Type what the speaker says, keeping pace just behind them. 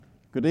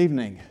Good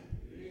evening.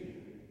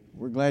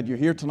 We're glad you're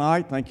here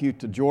tonight. Thank you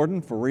to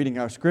Jordan for reading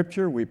our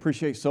scripture. We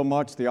appreciate so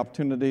much the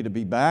opportunity to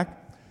be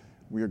back.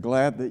 We are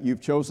glad that you've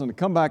chosen to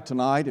come back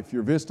tonight. If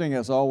you're visiting,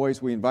 as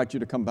always, we invite you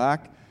to come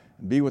back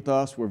and be with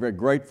us. We're very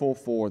grateful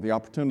for the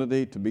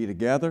opportunity to be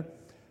together,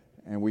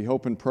 and we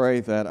hope and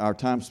pray that our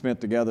time spent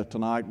together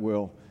tonight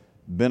will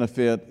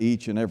benefit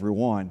each and every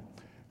one.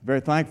 Very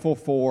thankful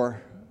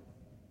for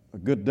a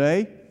good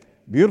day,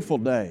 beautiful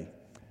day,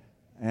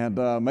 and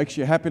makes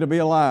you happy to be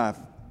alive.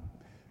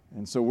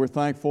 And so we're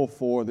thankful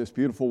for this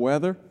beautiful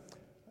weather,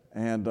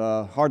 and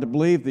hard to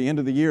believe the end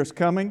of the year is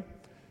coming,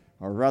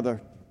 or rather,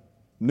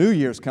 New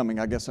Year's coming,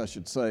 I guess I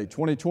should say,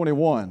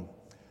 2021.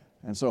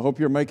 And so I hope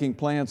you're making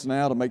plans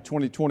now to make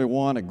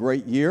 2021 a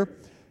great year,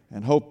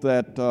 and hope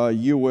that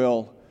you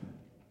will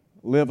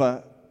live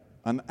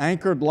an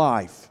anchored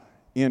life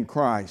in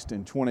Christ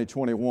in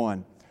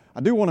 2021. I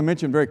do want to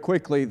mention very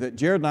quickly that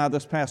Jared and I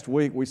this past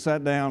week, we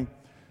sat down,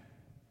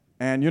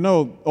 and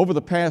over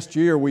the past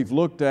year we've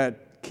looked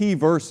at key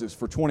verses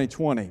for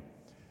 2020.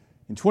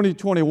 In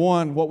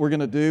 2021, what we're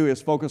going to do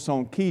is focus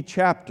on key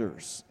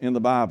chapters in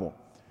the Bible.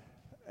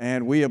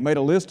 And we have made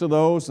a list of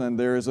those, and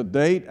there is a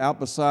date out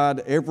beside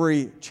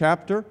every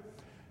chapter.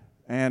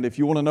 And if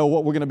you want to know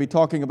what we're going to be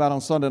talking about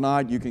on Sunday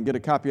night, you can get a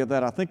copy of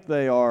that. I think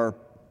they are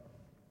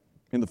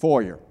in the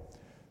foyer.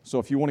 So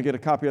if you want to get a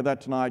copy of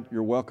that tonight,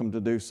 you're welcome to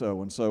do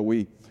so. And so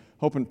we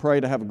hope and pray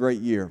to have a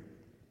great year.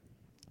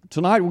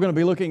 Tonight, we're going to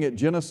be looking at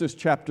Genesis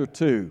chapter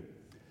 2.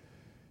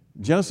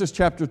 Genesis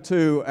chapter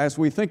 2, as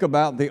we think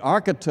about the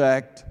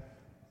architect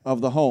of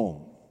the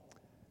home.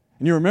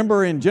 And you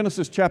remember in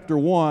Genesis chapter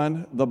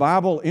 1, the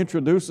Bible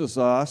introduces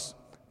us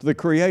to the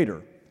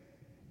Creator.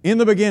 In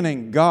the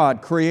beginning,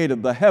 God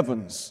created the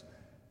heavens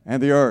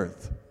and the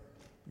earth.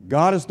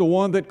 God is the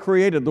one that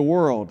created the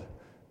world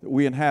that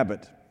we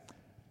inhabit.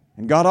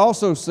 And God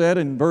also said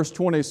in verse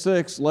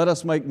 26, "Let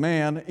us make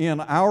man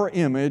in our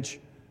image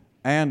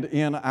and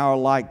in our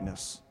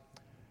likeness."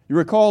 You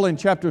recall in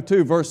chapter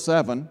 2, verse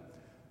 7,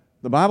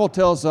 the Bible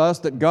tells us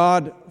that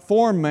God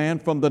formed man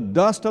from the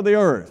dust of the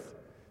earth,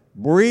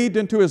 breathed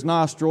into his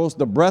nostrils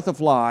the breath of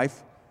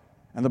life,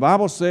 and the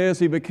Bible says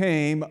he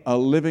became a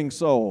living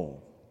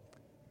soul.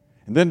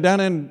 And then down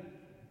in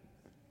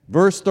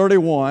verse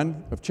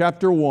 31 of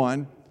chapter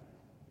 1,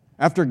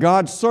 after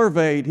God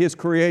surveyed his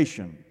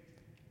creation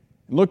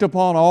and looked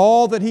upon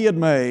all that he had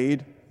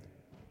made,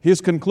 his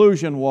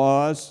conclusion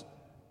was,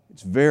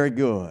 it's very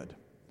good.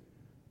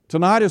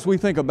 Tonight, as we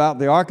think about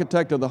the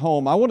architect of the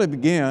home, I want to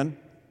begin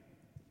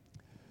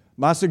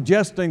by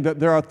suggesting that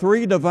there are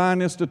three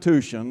divine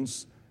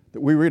institutions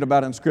that we read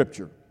about in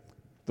Scripture.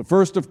 The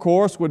first, of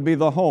course, would be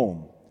the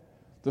home.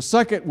 The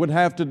second would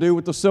have to do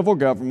with the civil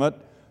government.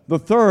 The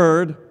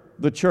third,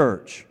 the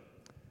church.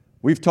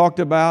 We've talked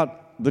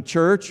about the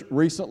church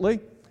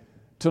recently.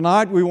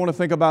 Tonight, we want to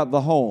think about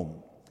the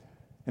home.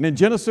 And in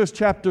Genesis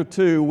chapter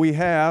 2, we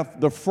have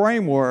the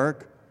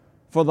framework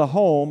for the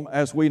home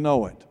as we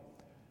know it.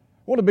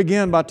 I want to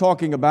begin by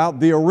talking about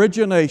the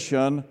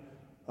origination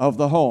of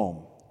the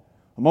home.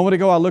 A moment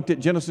ago, I looked at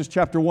Genesis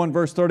chapter 1,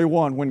 verse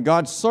 31, when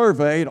God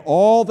surveyed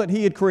all that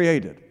He had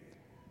created.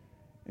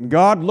 And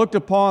God looked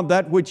upon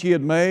that which He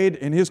had made,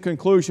 and His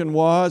conclusion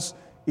was,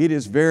 it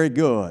is very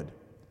good.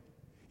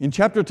 In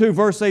chapter 2,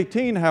 verse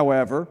 18,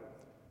 however,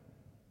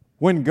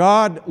 when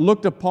God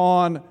looked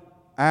upon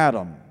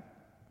Adam,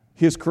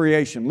 his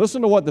creation,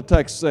 listen to what the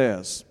text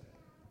says.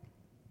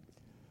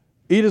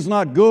 It is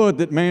not good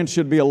that man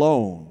should be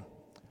alone.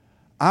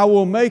 I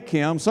will make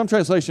him, some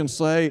translations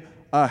say,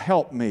 a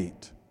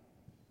helpmeet,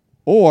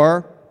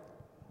 or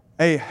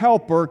a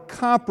helper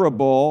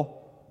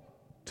comparable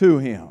to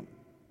him.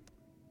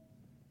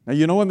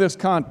 Now, in this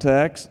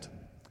context,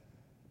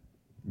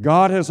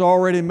 God has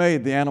already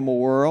made the animal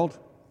world.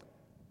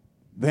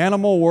 The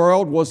animal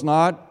world was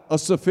not a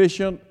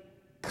sufficient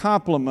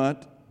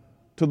complement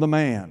to the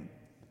man.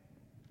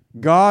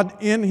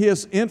 God, in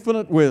His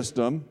infinite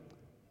wisdom,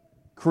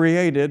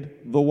 created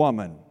the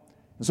woman.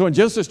 And so in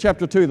Genesis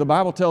chapter 2, the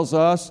Bible tells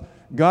us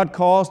God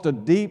caused a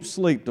deep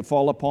sleep to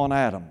fall upon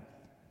Adam.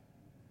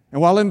 And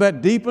while in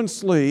that deepened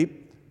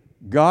sleep,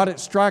 God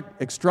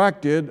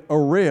extracted a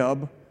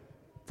rib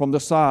from the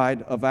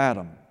side of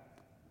Adam.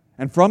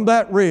 And from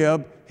that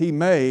rib, He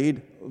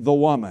made the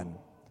woman.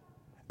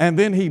 And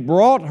then He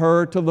brought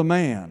her to the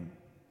man.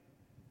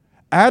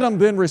 Adam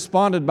then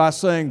responded by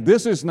saying,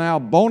 "This is now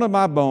bone of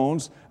my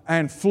bones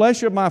and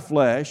flesh of my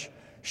flesh.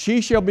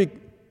 She shall be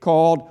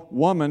called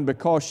woman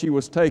because she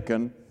was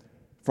taken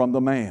from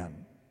the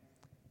man."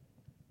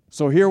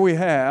 So here we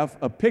have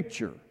a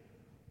picture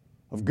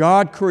of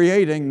God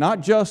creating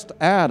not just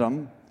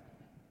Adam,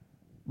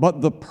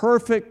 but the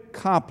perfect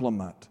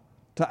complement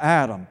to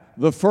Adam,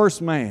 the first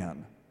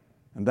man,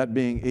 and that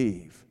being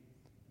Eve.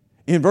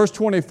 In verse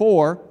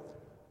 24,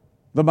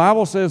 the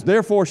Bible says,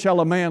 "Therefore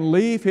shall a man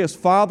leave his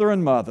father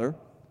and mother,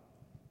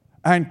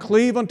 and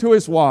cleave unto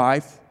his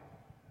wife,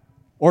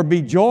 or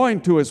be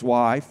joined to his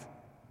wife,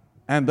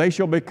 and they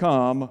shall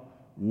become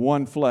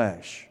one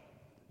flesh."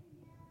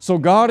 So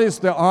God is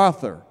the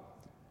author.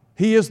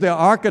 He is the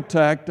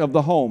architect of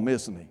the home,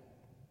 isn't He?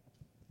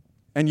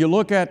 and you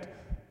look at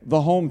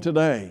the home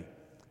today,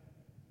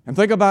 and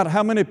think about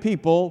how many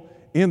people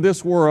in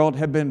this world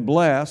have been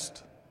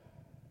blessed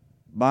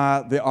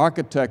by the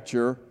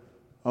architecture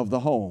of the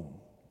home.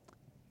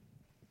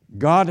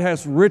 God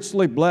has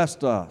richly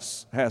blessed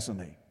us,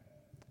 hasn't He?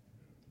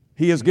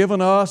 He has given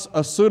us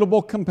a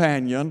suitable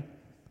companion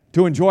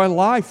to enjoy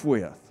life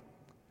with.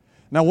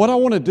 Now, what I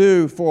want to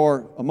do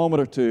for a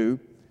moment or two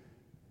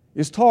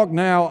is talk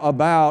now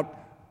about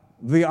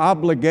the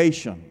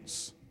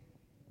obligations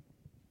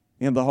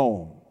in the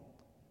home.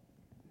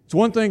 It's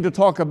one thing to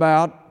talk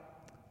about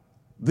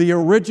the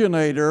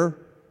originator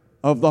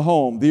of the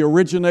home, the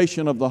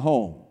origination of the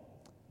home.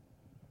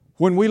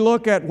 When we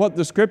look at what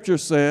the Scripture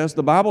says,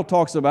 the Bible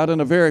talks about in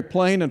a very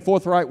plain and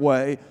forthright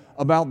way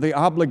about the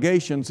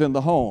obligations in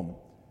the home.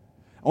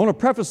 I want to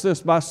preface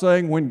this by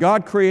saying when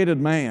God created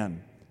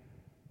man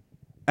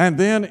and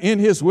then in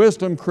His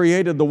wisdom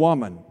created the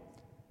woman,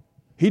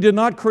 He did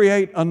not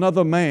create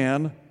another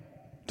man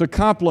to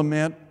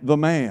complement the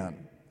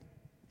man,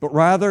 but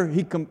rather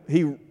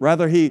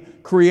He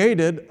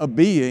created a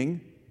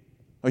being,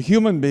 a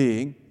human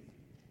being,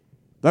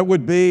 that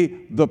would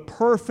be the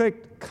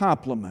perfect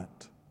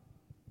complement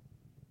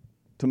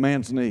to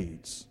man's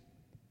needs,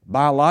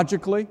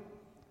 biologically,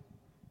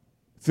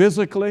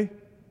 physically,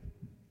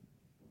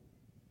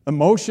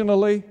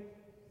 emotionally,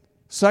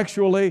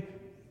 sexually.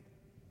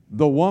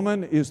 The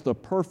woman is the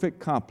perfect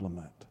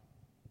complement.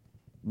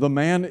 The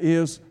man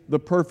is the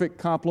perfect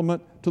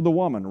complement to the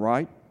woman,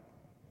 right?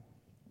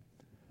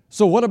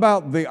 So what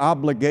about the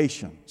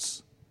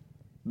obligations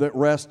that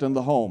rest in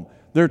the home?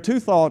 There are two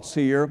thoughts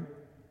here,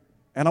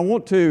 and I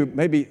want to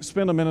maybe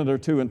spend a minute or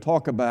two and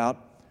talk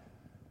about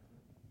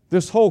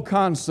this whole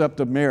concept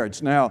of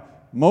marriage. Now,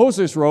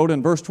 Moses wrote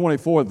in verse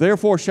 24,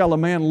 "Therefore shall a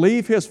man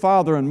leave his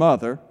father and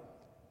mother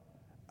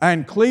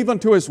and cleave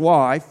unto his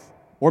wife,"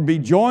 or be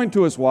joined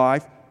to his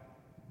wife,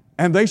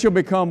 "and they shall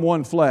become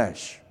one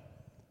flesh."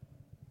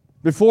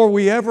 Before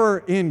we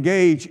ever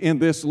engage in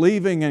this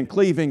leaving and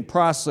cleaving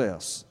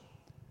process,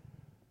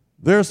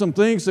 there are some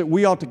things that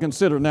we ought to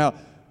consider. Now,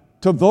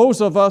 to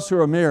those of us who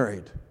are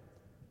married,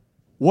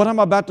 what I'm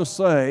about to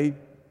say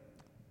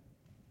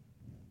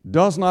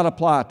does not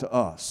apply to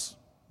us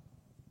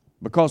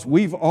because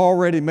we've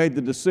already made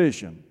the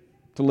decision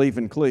to leave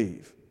and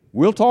cleave.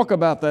 We'll talk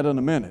about that in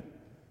a minute.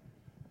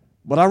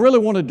 But I really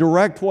want to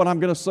direct what I'm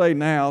going to say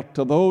now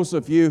to those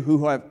of you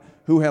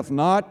who have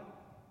not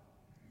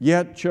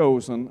yet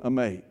chosen a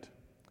mate.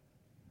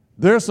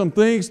 There are some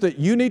things that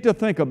you need to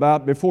think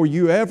about before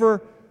you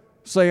ever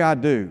say, "I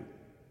do."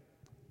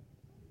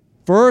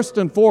 First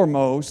and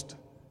foremost,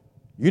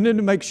 you need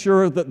to make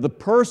sure that the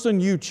person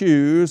you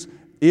choose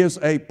is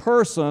a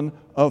person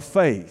of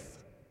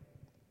faith.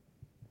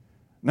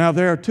 Now,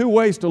 there are two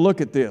ways to look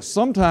at this.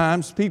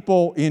 Sometimes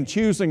people, in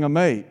choosing a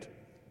mate,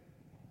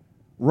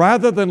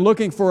 rather than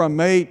looking for a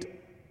mate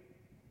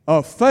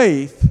of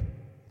faith,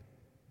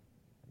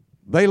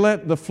 they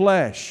let the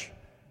flesh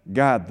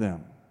guide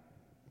them.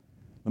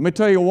 Let me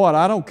tell you what,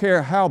 I don't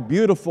care how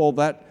beautiful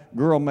that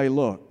girl may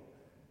look.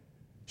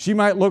 She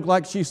might look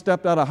like she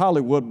stepped out of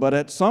Hollywood, but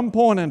at some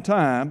point in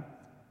time,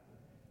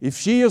 if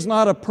she is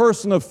not a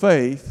person of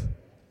faith,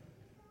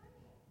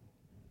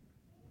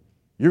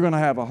 you're going to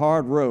have a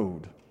hard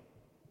road.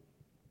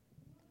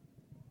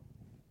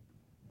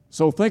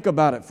 So think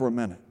about it for a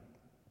minute.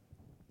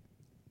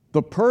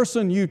 The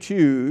person you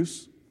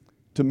choose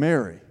to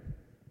marry,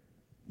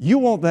 you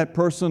want that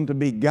person to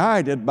be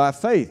guided by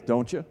faith,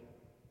 don't you?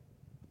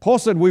 Paul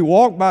said we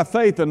walk by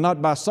faith and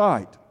not by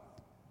sight.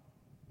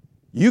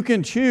 You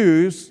can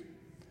choose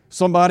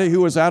somebody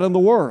who is out in the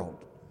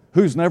world,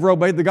 who's never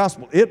obeyed the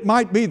gospel. It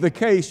might be the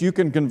case you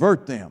can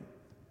convert them.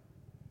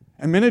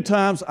 And many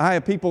times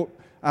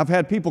I've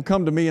had people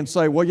come to me and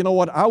say, "Well, you know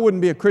what, I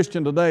wouldn't be a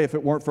Christian today if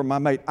it weren't for my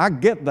mate." I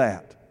get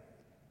that.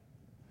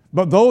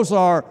 But those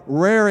are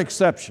rare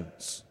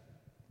exceptions.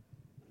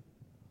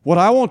 What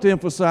I want to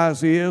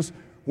emphasize is,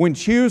 when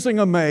choosing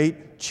a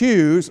mate,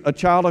 choose a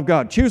child of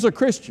God. Choose a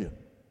Christian.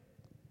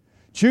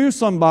 Choose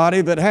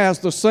somebody that has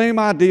the same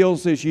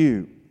ideals as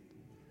you.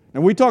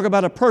 And we talk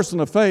about a person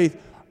of faith.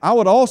 I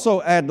would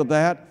also add to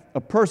that a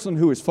person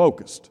who is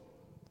focused.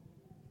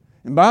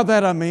 And by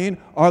that I mean,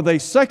 are they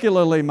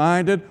secularly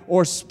minded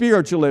or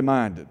spiritually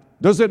minded?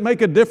 Does it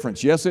make a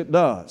difference? Yes, it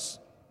does.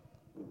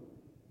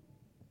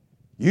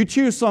 You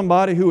choose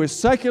somebody who is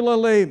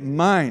secularly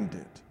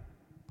minded.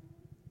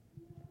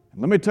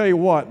 And let me tell you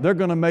what, they're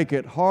going to make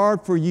it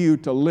hard for you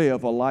to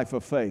live a life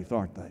of faith,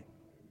 aren't they?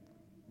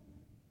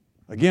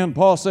 Again,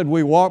 Paul said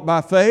we walk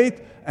by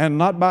faith and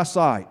not by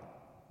sight.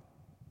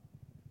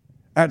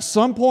 At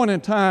some point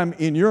in time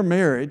in your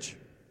marriage,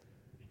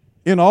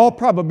 in all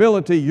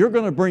probability, you're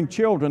going to bring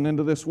children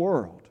into this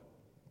world.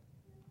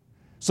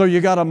 So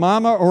you got a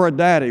mama or a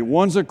daddy.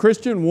 One's a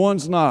Christian,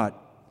 one's not.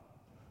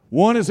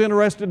 One is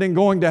interested in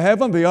going to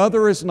heaven, the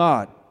other is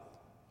not.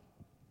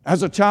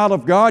 As a child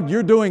of God,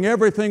 you're doing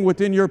everything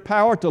within your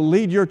power to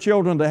lead your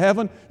children to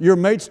heaven. Your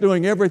mate's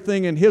doing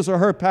everything in his or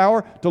her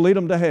power to lead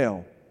them to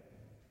hell.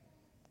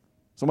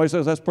 Somebody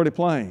says, "That's pretty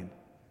plain."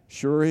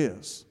 Sure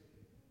is.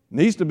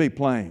 Needs to be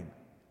plain.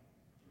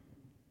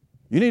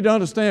 You need to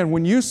understand,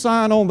 when you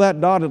sign on that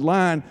dotted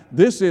line,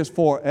 this is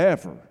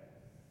forever,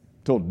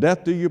 till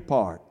death do you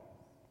part.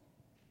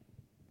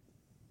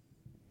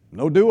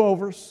 No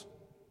do-overs.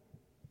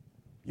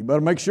 You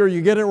better make sure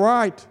you get it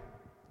right.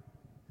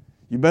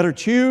 You better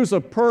choose a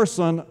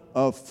person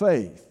of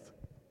faith.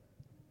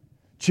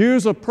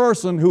 Choose a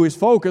person who is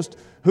focused,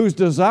 whose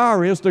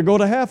desire is to go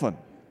to heaven.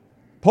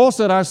 Paul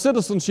said our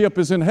citizenship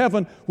is in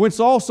heaven, whence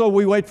also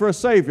we wait for a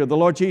Savior, the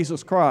Lord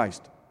Jesus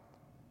Christ.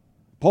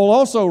 Paul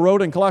also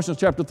wrote in Colossians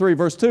chapter 3,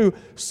 verse 2,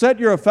 set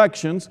your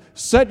affections,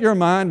 set your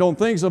mind on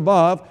things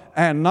above,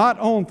 and not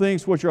on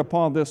things which are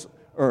upon this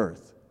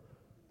earth.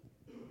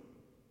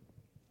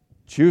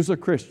 Choose a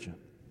Christian.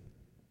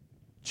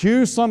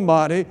 Choose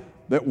somebody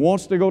that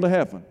wants to go to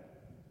heaven,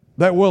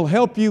 that will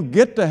help you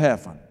get to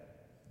heaven.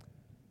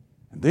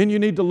 And then you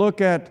need to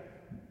look at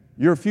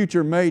your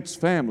future mate's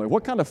family.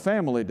 What kind of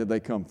family did they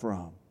come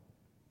from?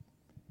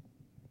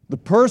 The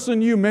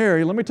person you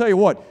marry, let me tell you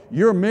what,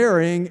 you're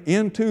marrying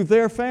into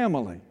their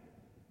family.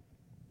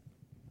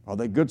 Are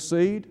they good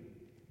seed?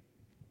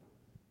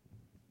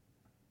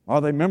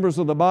 Are they members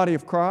of the body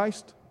of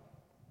Christ?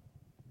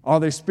 Are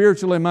they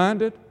spiritually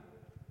minded?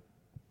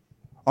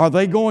 Are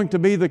they going to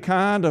be the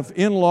kind of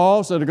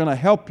in-laws that are going to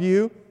help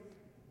you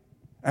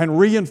and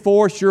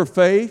reinforce your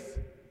faith,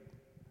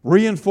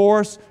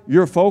 reinforce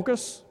your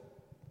focus?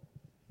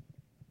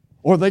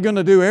 Or are they going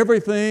to do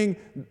everything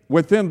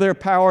within their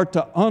power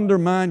to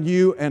undermine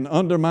you and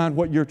undermine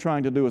what you're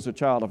trying to do as a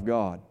child of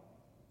God?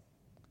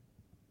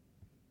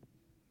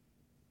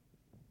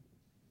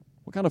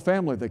 What kind of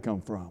family they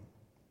come from?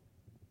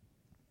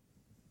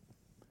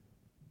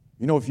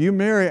 You know, if you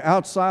marry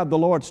outside the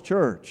Lord's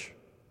church,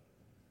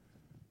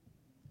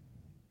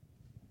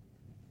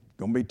 it's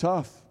going to be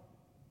tough.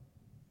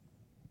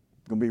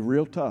 It's going to be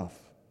real tough.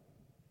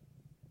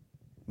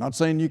 Not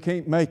saying you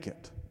can't make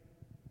it.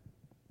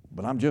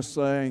 But I'm just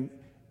saying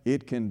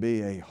it can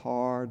be a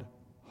hard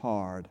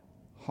road.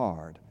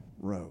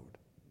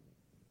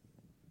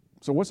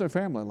 So what's their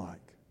family like?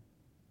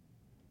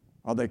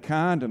 Are they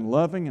kind and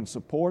loving and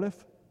supportive?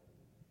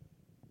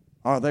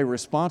 Are they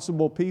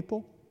responsible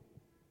people?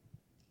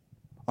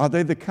 Are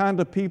they the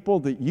kind of people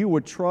that you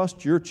would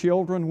trust your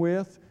children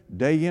with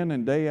day in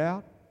and day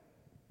out?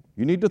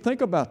 You need to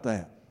think about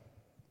that.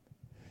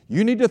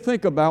 You need to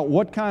think about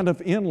what kind of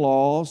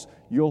in-laws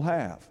you'll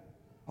have.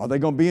 Are they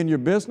going to be in your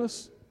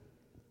business?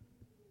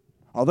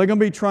 Are they going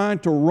to be trying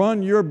to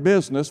run your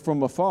business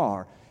from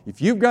afar? If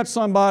you've got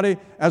somebody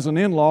as an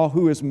in-law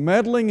who is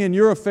meddling in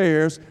your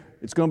affairs,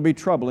 it's going to be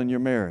trouble in your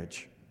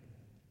marriage.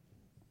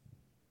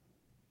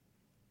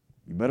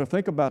 You better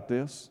think about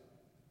this.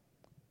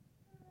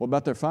 What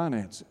about their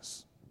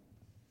finances?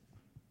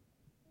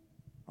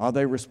 Are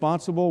they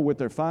responsible with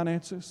their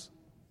finances?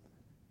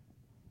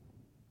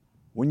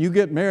 When you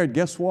get married,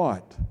 guess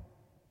what?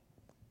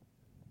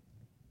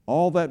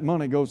 All that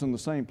money goes in the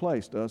same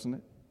place, doesn't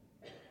it?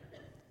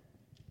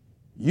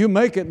 You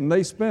make it and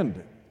they spend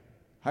it.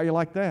 How you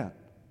like that?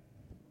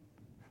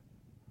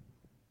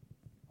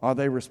 Are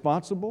they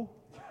responsible?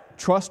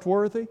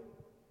 Trustworthy?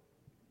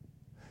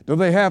 Do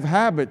they have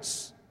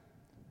habits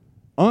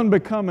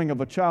unbecoming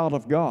of a child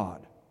of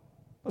God?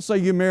 Let's say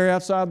you marry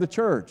outside the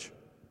church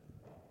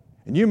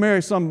and you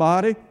marry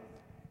somebody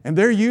and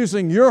they're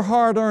using your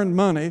hard-earned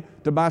money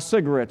to buy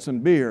cigarettes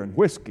and beer and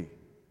whiskey.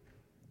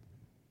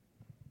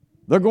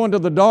 They're going to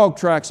the dog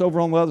tracks over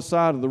on the other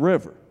side of the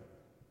river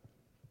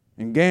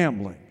and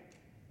gambling.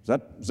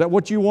 Is that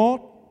what you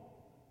want?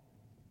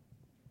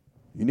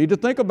 You need to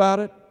think about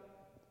it.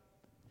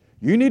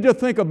 You need to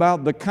think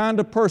about the kind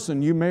of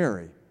person you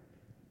marry.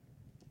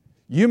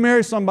 You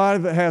marry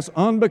somebody that has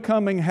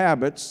unbecoming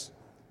habits.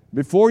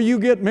 Before you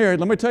get married,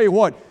 let me tell you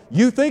what,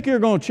 you think you're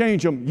going to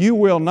change them, you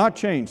will not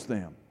change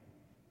them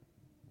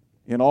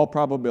in all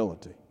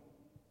probability.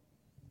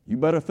 You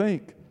better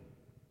think.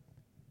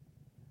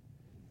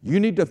 You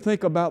need to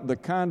think about the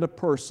kind of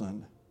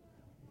person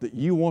that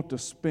you want to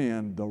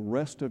spend the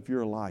rest of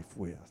your life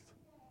with.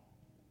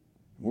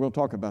 We're going to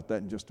talk about that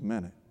in just a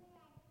minute.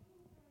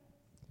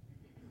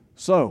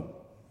 So,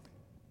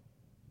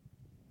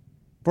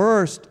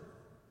 first,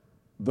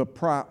 the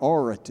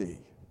priority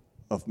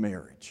of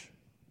marriage.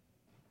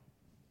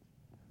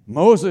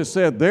 Moses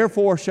said,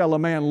 therefore shall a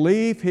man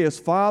leave his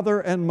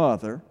father and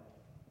mother.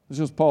 Let's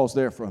just pause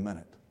there for a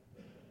minute.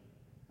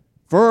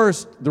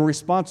 First, the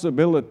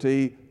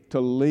responsibility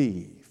to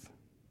leave.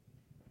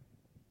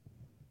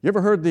 You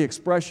ever heard the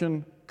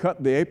expression,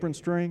 cut the apron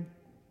string?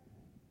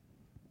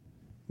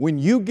 When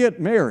you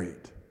get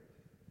married,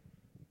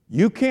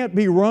 you can't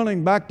be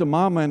running back to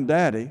mama and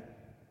daddy.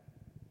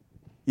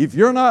 If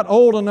you're not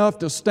old enough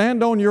to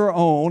stand on your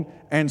own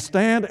and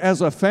stand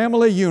as a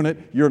family unit,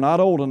 you're not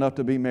old enough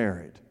to be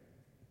married.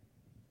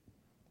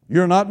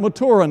 You're not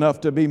mature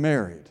enough to be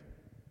married.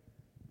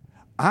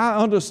 I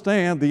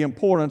understand the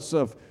importance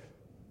of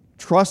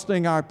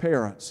trusting our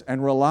parents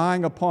and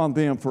relying upon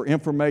them for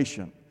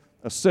information,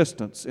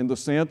 assistance in the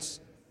sense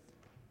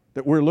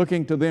that we're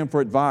looking to them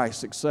for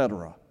advice,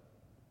 etc.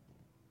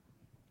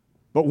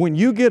 But when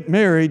you get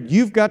married,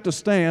 you've got to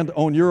stand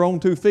on your own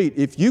 2 feet.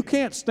 If you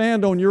can't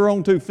stand on your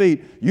own 2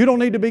 feet, you don't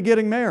need to be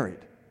getting married.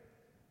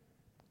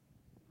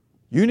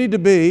 You need to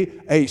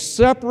be a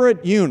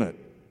separate unit.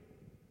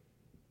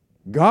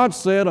 God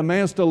said a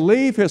man's to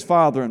leave his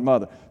father and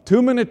mother.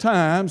 Too many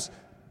times,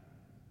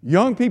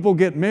 young people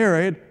get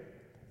married,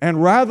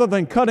 and rather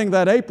than cutting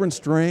that apron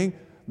string,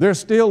 they're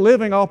still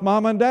living off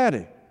mom and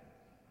daddy.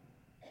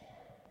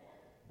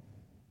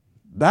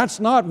 That's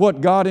not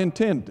what God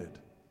intended.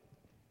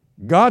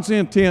 God's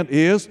intent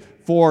is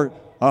for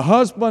a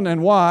husband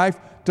and wife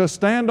to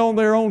stand on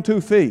their own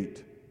 2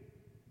 feet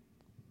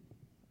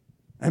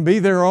and be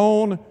their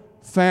own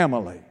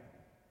family.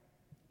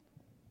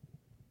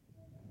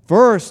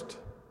 First,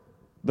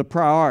 the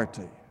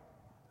priority,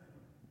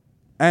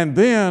 and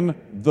then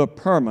the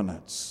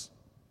permanence.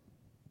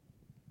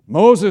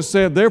 Moses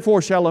said,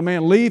 "Therefore shall a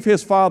man leave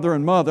his father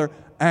and mother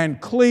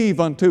and cleave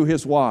unto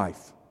his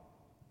wife."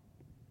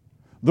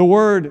 The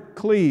word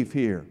cleave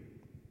here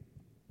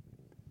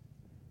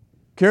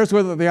carries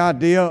with it the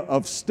idea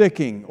of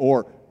sticking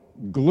or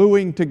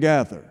gluing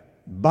together,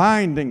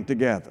 binding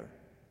together.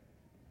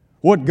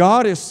 What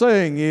God is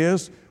saying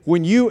is,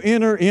 when you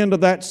enter into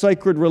that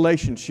sacred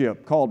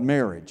relationship called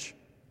marriage,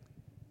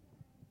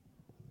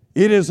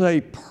 it is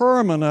a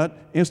permanent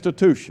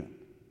institution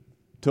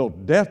till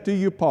death do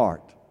you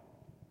part.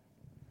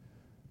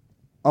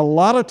 A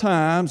lot of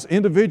times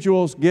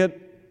individuals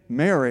get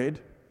married,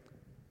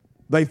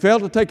 they fail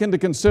to take into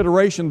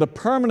consideration the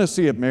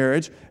permanency of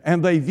marriage,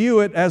 and they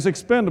view it as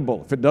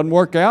expendable. If it doesn't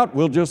work out,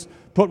 we'll just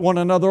put one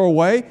another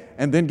away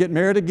and then get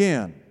married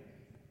again.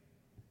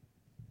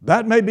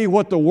 That may be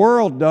what the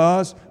world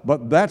does,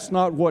 but that's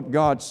not what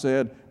God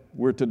said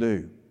we're to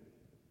do.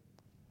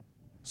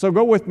 So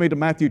go with me to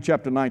Matthew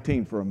chapter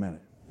 19 for a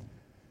minute.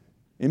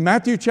 In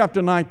Matthew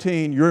chapter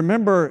 19, you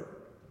remember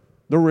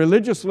the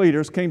religious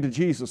leaders came to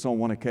Jesus on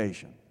one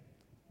occasion.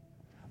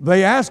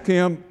 They asked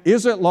him,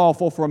 "Is it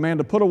lawful for a man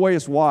to put away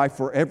his wife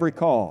for every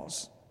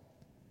cause?"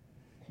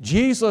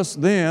 Jesus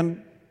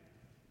then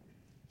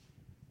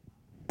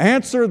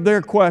answered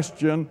their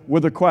question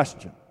with a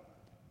question.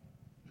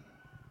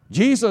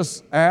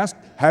 Jesus asked,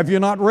 "Have you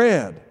not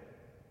read?"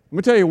 Let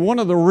me tell you, one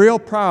of the real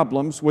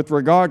problems with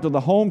regard to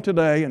the home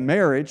today and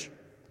marriage,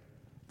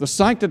 the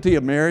sanctity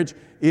of marriage,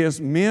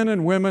 is men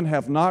and women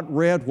have not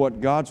read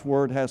what God's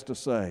Word has to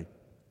say.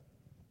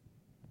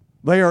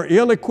 They are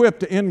ill-equipped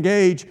to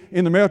engage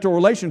in the marital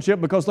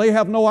relationship because they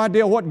have no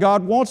idea what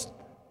God wants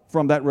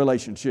from that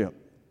relationship.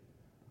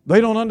 They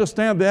don't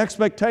understand the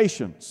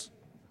expectations,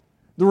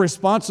 the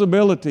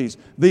responsibilities,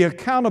 the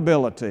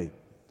accountability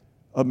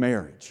of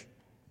marriage.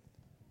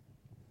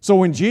 So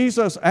when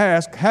Jesus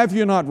asked, "Have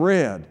you not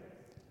read?"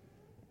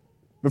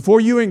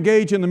 before you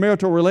engage in the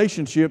marital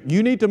relationship,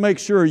 you need to make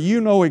sure you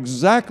know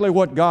exactly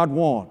what God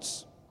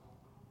wants,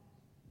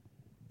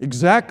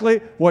 exactly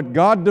what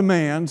God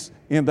demands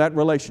in that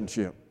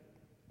relationship.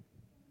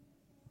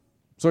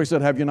 So he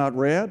said, "Have you not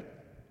read?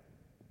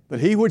 That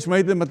he which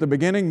made them at the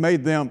beginning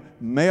made them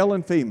male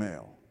and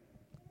female."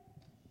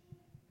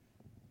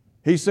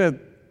 He said,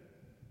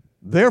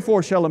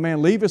 "Therefore shall a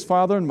man leave his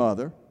father and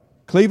mother,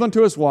 cleave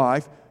unto his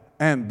wife,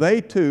 and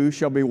they two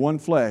shall be one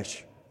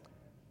flesh."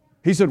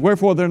 He said,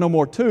 "Wherefore there are no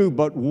more two,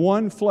 but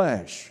one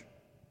flesh."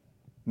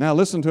 Now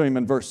listen to him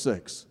in verse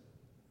 6.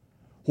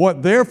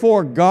 "What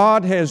therefore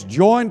God has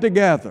joined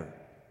together,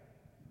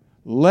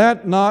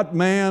 let not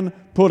man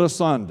put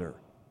asunder."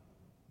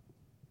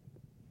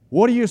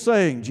 What are you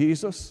saying,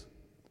 Jesus?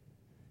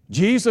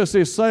 Jesus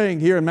is saying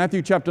here in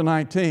Matthew chapter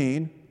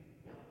 19,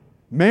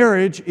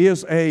 marriage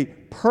is a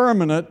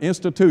permanent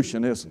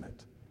institution, isn't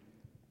it?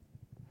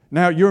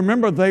 Now, you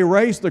remember they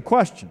raised the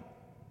question,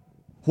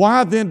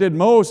 why then did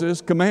Moses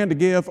command to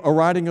give a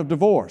writing of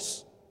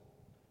divorce?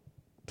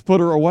 To put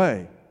her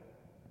away.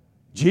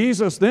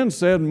 Jesus then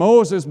said,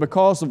 "Moses,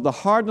 because of the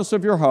hardness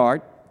of your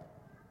heart,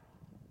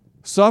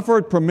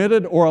 suffered,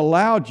 permitted, or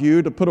allowed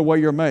you to put away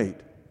your mate.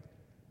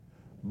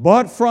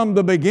 But from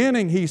the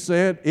beginning," he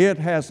said, "it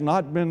has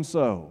not been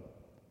so."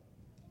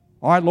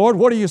 All right, Lord,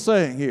 what are you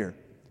saying here?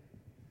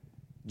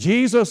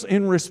 Jesus,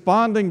 in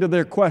responding to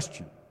their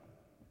question,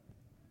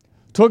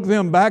 took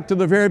them back to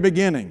the very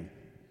beginning.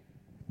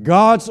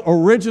 God's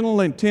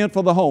original intent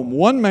for the home.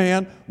 One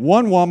man,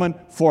 one woman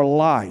for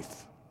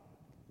life.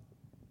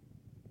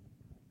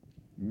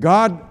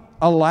 God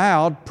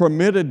allowed,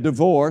 permitted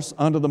divorce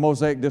under the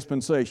Mosaic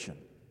dispensation.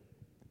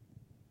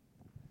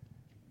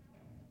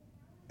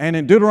 And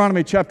in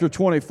Deuteronomy chapter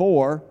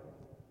 24,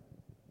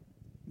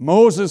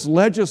 Moses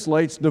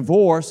legislates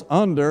divorce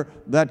under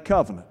that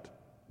covenant.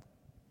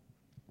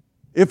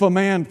 If a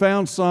man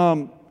found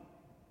some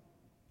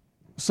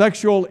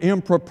sexual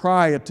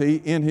impropriety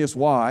in his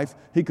wife,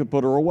 he could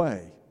put her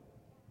away.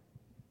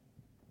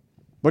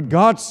 But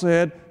God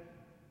said,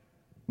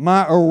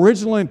 my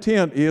original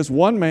intent is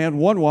one man,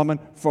 one woman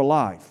for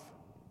life.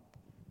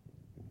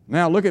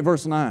 Now look at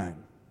verse 9.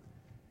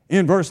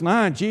 In verse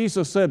 9,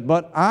 Jesus said,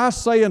 "But I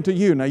say unto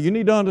you," now you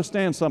need to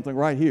understand something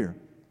right here.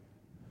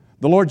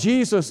 The Lord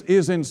Jesus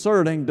is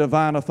inserting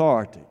divine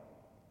authority.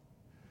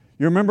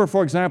 You remember,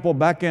 for example,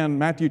 back in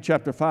Matthew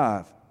chapter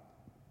 5,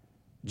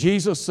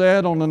 Jesus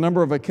said on a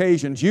number of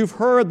occasions, "You've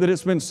heard that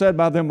it's been said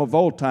by them of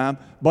old time,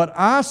 but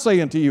I say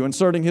unto you,"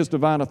 inserting His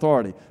divine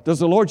authority. Does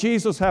the Lord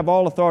Jesus have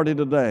all authority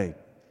today?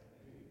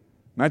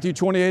 Matthew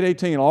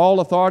 28:18,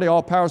 "All authority,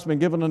 all power has been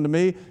given unto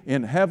me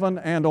in heaven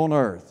and on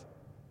earth."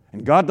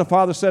 And God the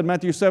Father said,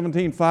 Matthew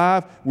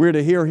 17:5, we're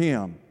to hear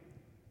Him.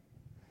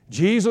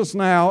 Jesus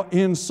now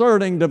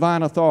inserting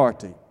divine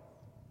authority.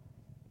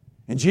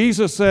 And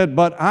Jesus said,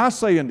 "But I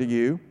say unto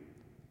you,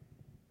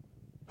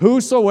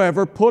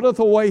 whosoever putteth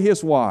away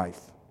his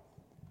wife,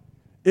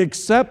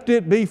 except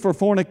it be for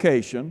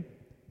fornication,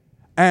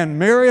 and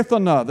marrieth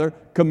another,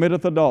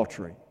 committeth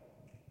adultery.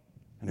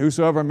 And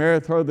whosoever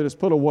marrieth her that is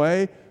put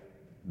away,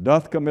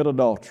 doth commit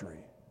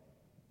adultery."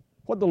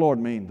 What did the Lord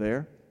mean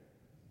there?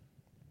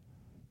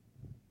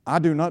 I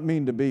do not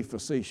mean to be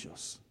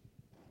facetious.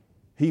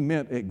 He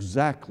meant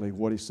exactly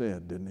what He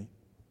said, didn't He?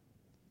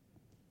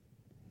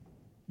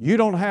 You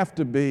don't have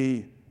to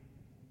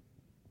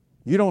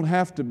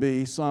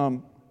be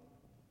some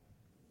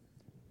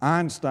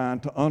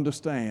Einstein to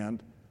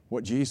understand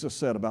what Jesus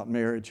said about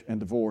marriage and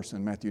divorce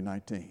in Matthew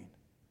 19.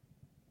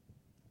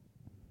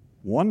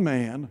 One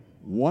man,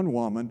 one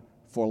woman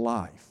for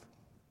life.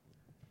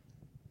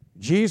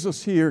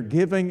 Jesus here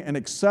giving an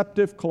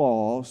acceptive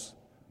clause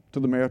to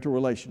the marital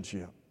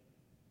relationship.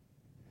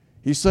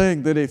 He's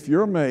saying that if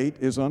your mate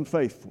is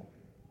unfaithful,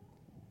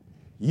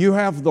 you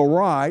have the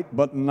right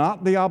but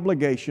not the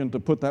obligation to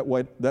put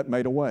that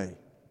mate away.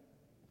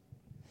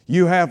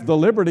 You have the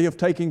liberty of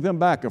taking them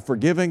back, of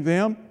forgiving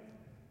them,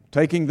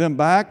 taking them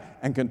back,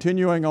 and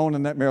continuing on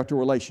in that marital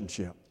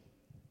relationship.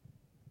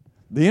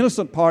 The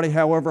innocent party,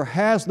 however,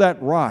 has that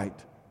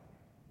right,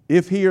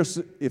 if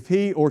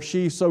he or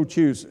she so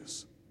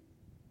chooses,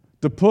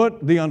 to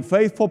put the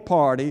unfaithful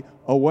party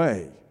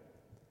away.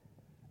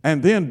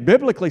 And then,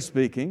 biblically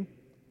speaking,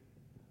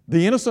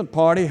 the innocent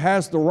party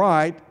has the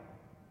right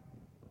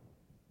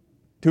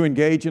to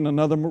engage in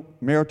another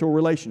marital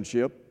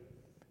relationship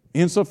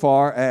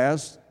insofar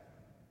as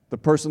the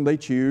person they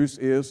choose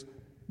is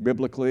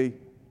biblically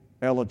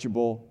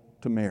eligible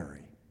to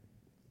marry.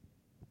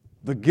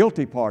 The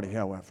guilty party,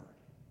 however,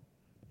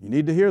 you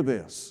need to hear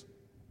this.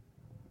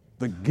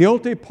 The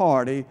guilty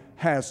party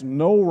has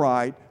no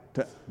right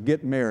to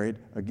get married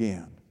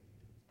again.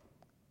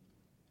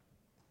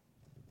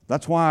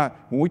 That's why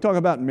when we talk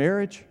about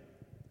marriage,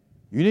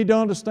 you need to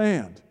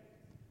understand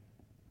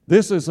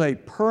this is a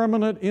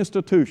permanent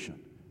institution.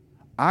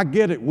 I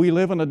get it. We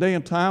live in a day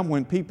and time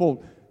when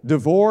people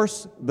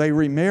divorce, they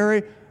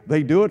remarry,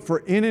 they do it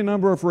for any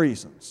number of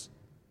reasons.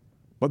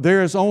 But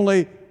there is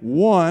only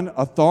one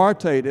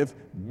authoritative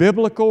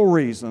biblical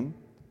reason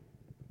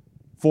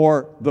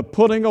for the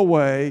putting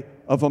away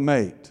of a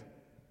mate.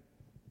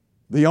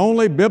 The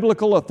only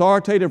biblical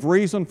authoritative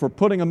reason for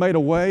putting a mate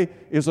away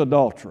is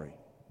adultery.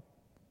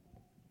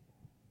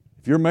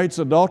 If your mate's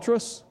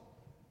adulterous,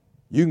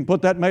 you can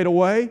put that mate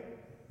away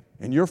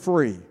and you're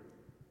free.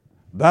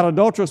 That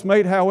adulterous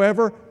mate,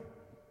 however,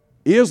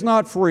 is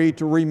not free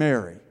to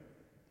remarry.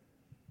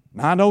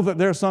 Now, I know that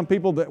there are some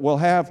people that will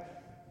have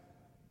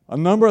a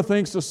number of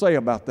things to say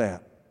about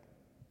that.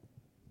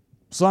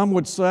 Some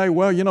would say,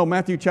 well, you know,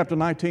 Matthew chapter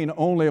 19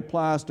 only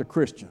applies to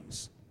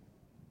Christians.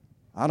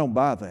 I don't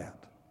buy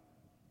that.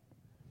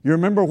 You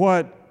remember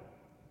what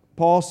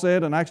Paul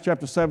said in Acts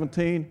chapter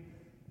 17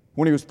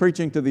 when he was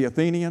preaching to the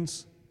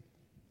Athenians?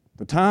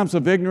 The times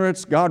of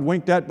ignorance God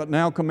winked at, but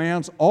now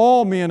commands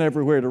all men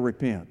everywhere to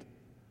repent.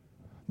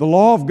 The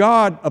law of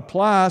God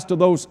applies to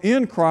those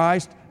in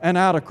Christ and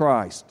out of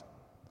Christ.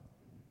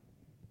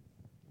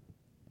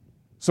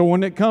 So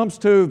when it comes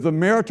to the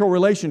marital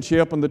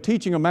relationship and the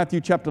teaching of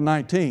Matthew chapter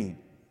 19,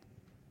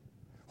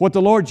 what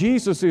the Lord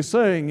Jesus is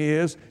saying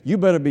is, you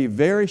better be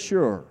very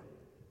sure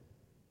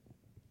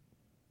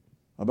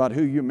about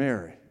who you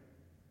marry,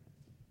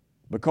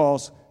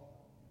 because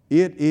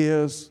it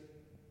is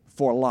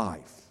for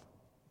life.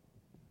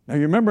 Now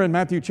you remember in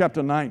Matthew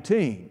chapter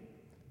 19,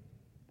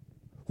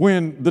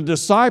 when the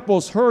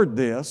disciples heard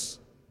this,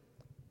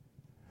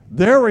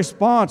 their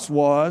response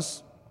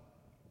was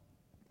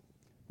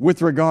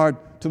with regard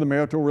to the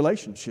marital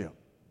relationship.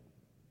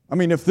 I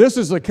mean, if this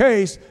is the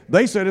case,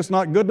 they said it's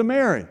not good to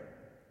marry.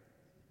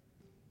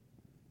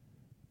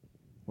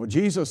 Well,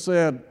 Jesus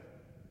said,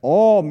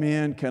 all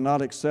men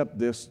cannot accept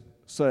this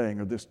saying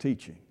or this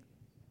teaching.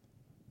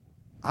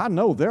 I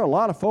know there are a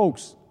lot of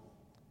folks,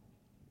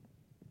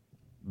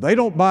 they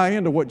don't buy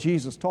into what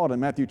Jesus taught in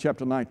Matthew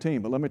chapter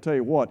 19, but let me tell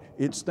you what,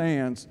 it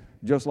stands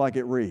just like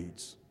it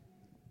reads.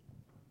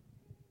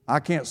 I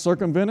can't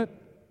circumvent it.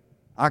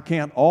 I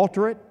can't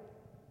alter it.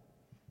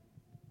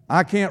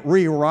 I can't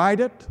rewrite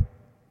it.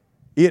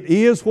 It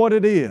is what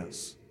it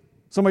is.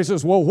 Somebody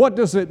says, well, what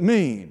does it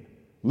mean?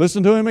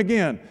 Listen to him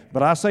again.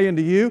 But I say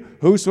unto you,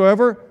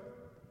 whosoever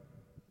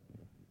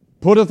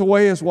putteth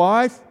away his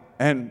wife,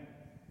 and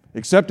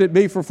except it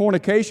be for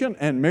fornication,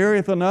 and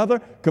marrieth another,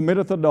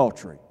 committeth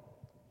adultery.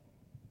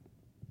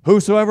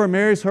 Whosoever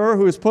marries her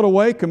who is put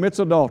away commits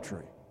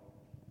adultery.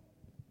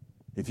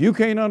 If you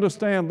can't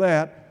understand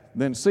that,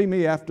 then see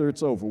me after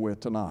it's over with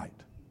tonight.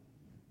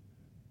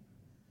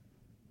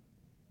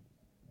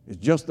 It's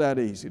just that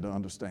easy to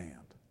understand.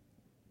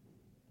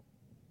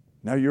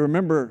 Now you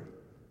remember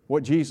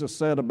what Jesus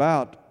said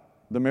about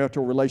the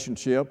marital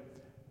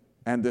relationship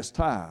and this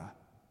tie.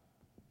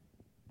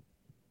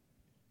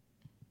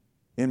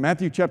 In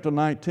Matthew chapter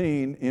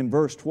 19, in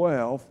verse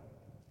 12,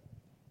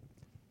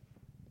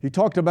 He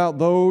talked about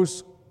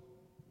those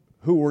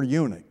who were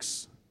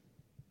eunuchs.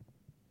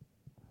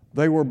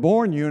 They were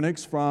born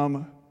eunuchs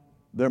from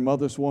their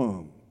mother's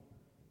womb.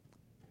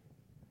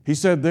 He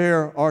said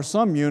there are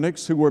some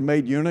eunuchs who were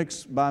made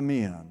eunuchs by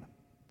men.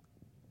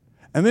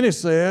 And then He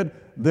said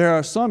there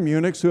are some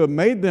eunuchs who have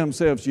made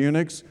themselves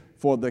eunuchs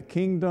for the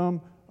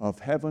kingdom of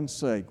heaven's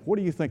sake. What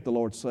do you think the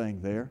Lord's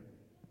saying there?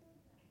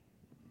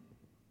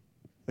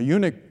 A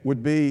eunuch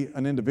would be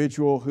an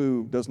individual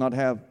who does not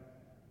have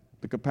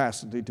the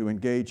capacity to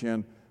engage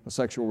in a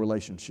sexual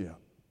relationship.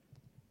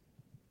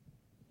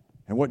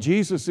 And what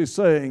Jesus is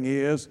saying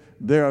is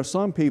there are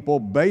some people,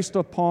 based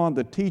upon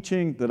the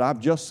teaching that I've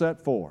just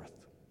set forth,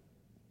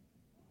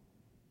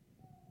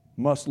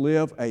 must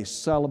live a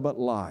celibate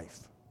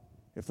life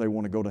if they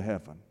want to go to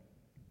heaven.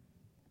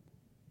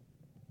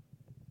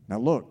 Now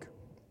look,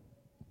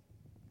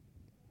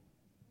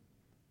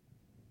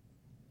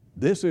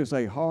 this is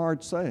a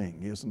hard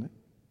saying, isn't it?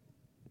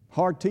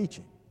 Hard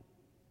teaching.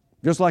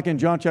 Just like in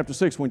John chapter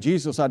 6 when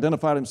Jesus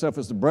identified Himself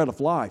as the bread of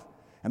life,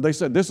 and they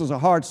said, this is a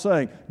hard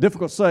saying,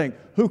 difficult saying,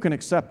 who can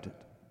accept it?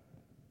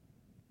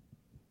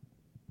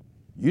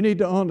 You need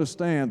to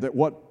understand that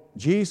what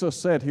Jesus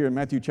said here in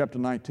Matthew chapter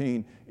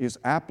 19 is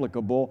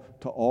applicable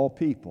to all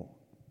people.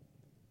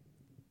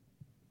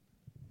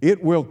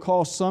 It will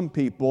cost some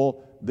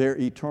people their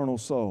eternal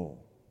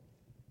soul.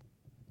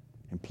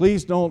 And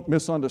please don't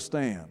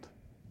misunderstand.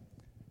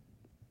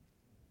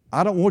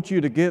 I don't want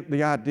you to get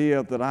the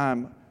idea that I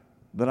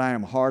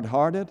am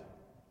hard-hearted,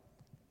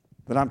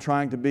 that I'm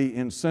trying to be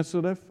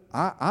insensitive.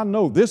 I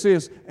know this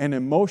is an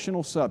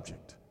emotional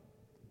subject.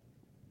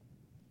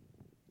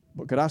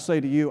 But could I say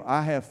to you,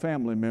 I have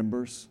family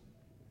members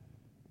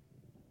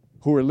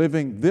who are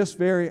living this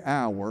very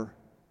hour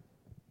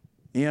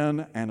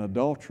in an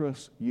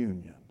adulterous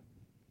union.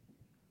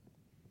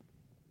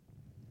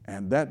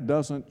 And that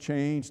doesn't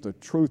change the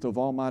truth of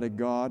Almighty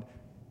God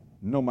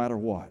no matter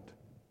what.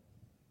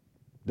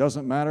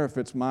 Doesn't matter if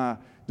it's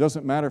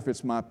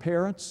my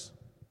parents,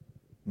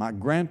 my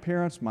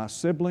grandparents, my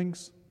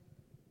siblings.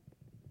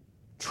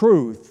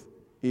 Truth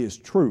is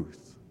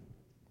truth.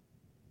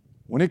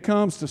 When it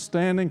comes to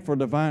standing for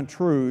divine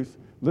truth,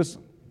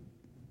 listen,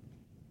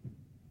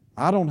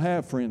 I don't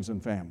have friends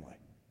and family.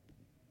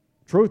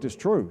 Truth is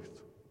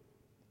truth.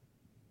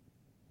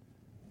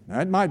 Now,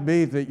 it might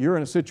be that you're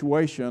in a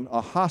situation, a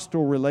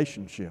hostile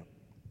relationship.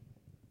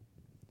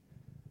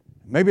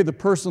 Maybe the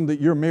person that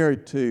you're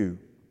married to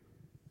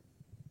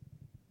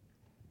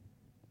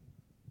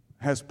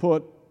has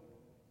put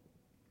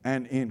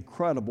an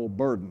incredible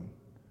burden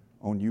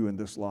on you in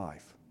this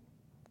life.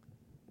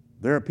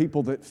 There are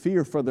people that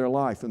fear for their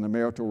life in the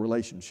marital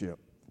relationship.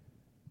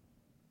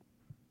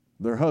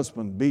 Their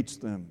husband beats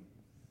them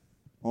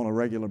on a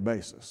regular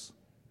basis.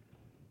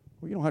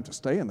 Well, you don't have to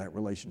stay in that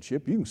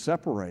relationship. You can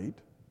separate,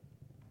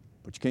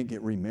 but you can't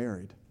get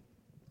remarried.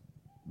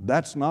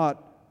 That's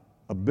not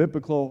a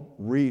biblical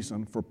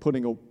reason for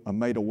putting a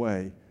mate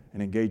away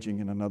and engaging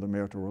in another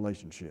marital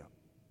relationship.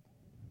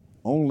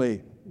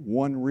 Only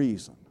one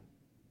reason.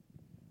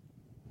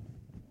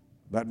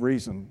 That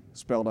reason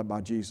spelled out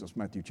by Jesus,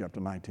 Matthew chapter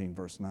 19,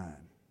 verse 9.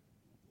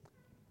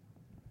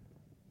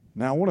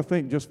 Now, I want to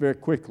think just very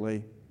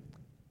quickly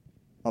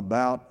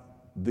about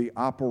the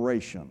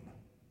operation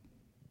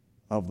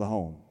of the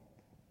home.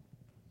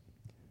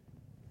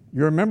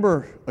 You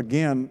remember,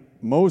 again,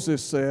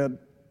 Moses said,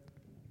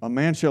 a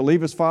man shall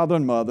leave his father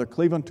and mother,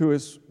 cleave unto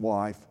his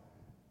wife,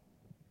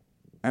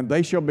 and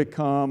they shall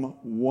become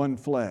one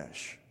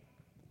flesh.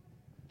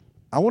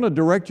 I want to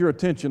direct your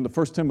attention to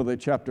 1 Timothy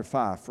chapter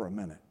 5 for a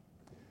minute.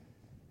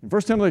 In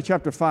 1 Timothy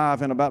chapter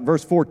 5 and about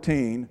verse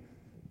 14,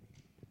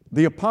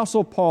 the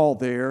Apostle Paul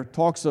there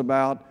talks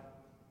about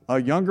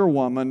a younger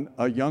woman,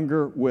 a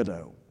younger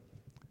widow.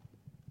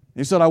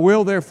 He said, I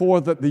will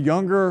therefore that the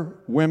younger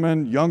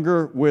women,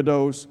 younger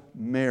widows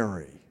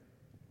marry.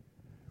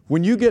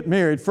 When you get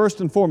married,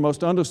 first and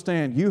foremost,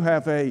 understand you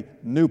have a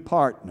new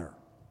partner.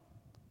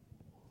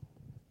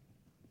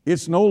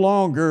 It's no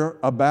longer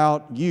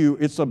about you,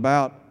 it's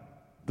about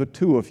the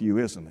two of you,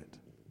 isn't it?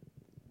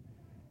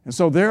 And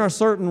so there are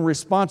certain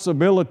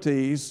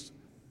responsibilities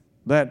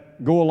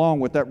that go along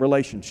with that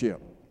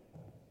relationship.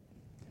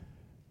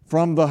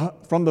 From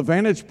the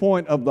vantage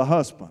point of the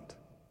husband,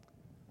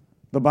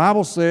 the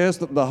Bible says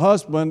that the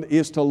husband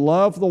is to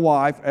love the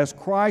wife as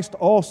Christ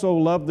also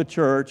loved the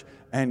church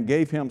and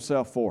gave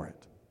Himself for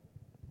it.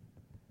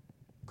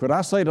 Could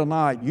I say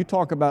tonight, you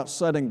talk about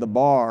setting the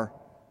bar.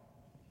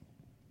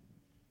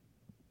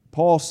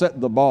 Paul set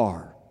the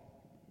bar.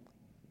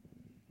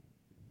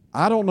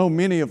 I don't know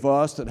many of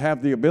us that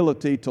have the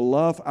ability to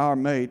love our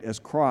mate as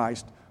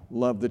Christ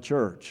loved the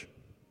church.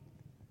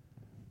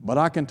 But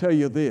I can tell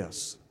you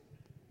this,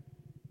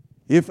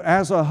 if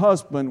as a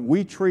husband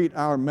we treat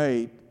our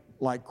mate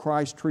like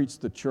Christ treats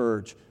the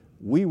church,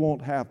 we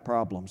won't have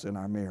problems in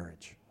our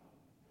marriage.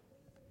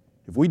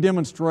 If we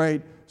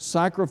demonstrate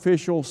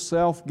sacrificial,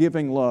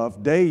 self-giving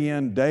love day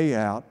in, day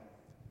out,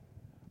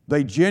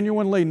 they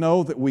genuinely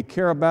know that we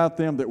care about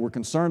them, that we're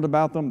concerned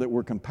about them, that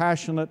we're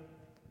compassionate,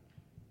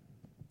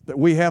 that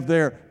we have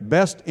their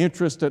best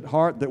interest at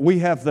heart, that we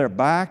have their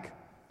back,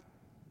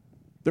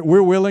 that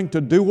we're willing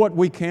to do what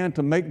we can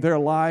to make their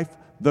life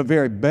the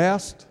very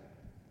best.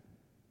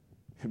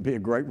 It'd be a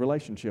great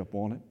relationship,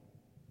 won't it?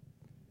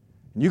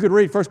 And you could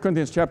read 1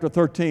 Corinthians chapter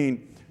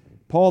 13.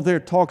 Paul there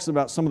talks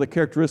about some of the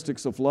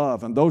characteristics of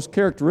love, and those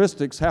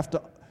characteristics have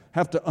to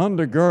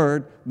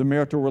undergird the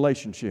marital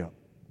relationship.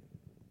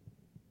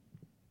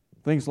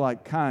 Things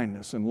like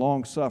kindness and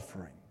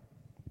long-suffering.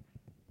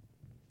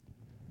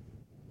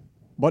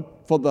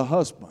 But for the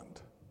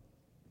husband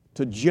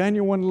to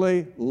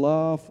genuinely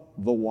love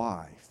the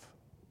wife.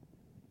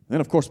 Then,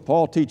 of course,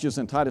 Paul teaches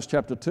in Titus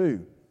chapter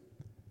 2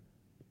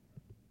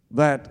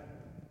 that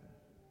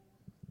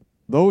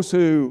those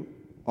who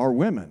are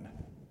women,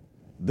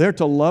 they're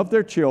to love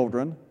their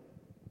children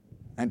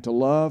and to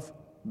love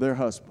their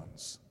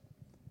husbands.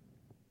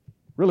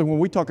 Really, when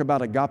we talk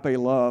about agape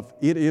love,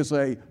 it is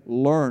a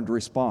learned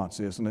response,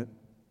 isn't it?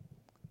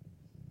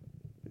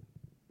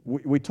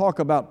 We talk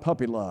about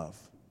puppy love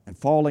and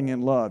falling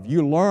in love.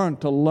 You learn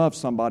to love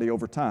somebody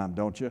over time,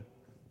 don't you?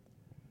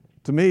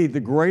 To me, the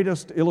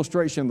greatest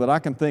illustration that I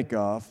can think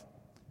of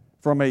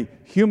from a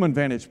human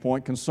vantage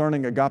point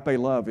concerning agape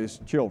love is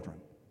children.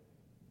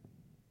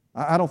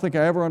 I don't think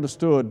I ever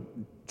understood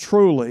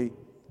truly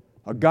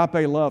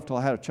agape love till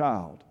I had a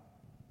child.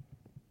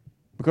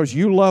 Because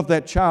you love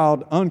that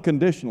child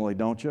unconditionally,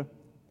 don't you?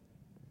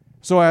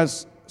 So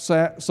as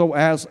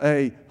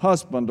a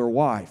husband or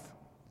wife,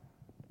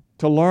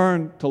 to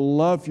learn to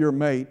love your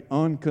mate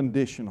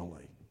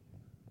unconditionally,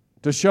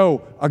 to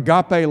show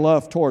agape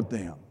love toward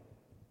them.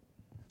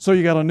 So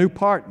you got a new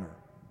partner.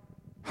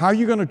 How are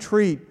you going to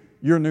treat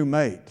your new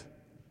mate?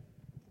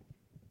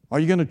 Are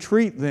you going to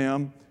treat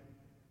them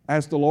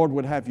as the Lord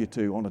would have you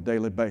to on a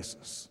daily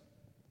basis?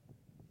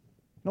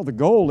 No, the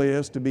goal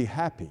is to be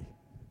happy,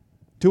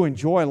 to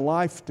enjoy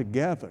life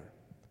together.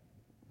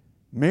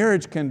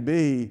 Marriage can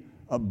be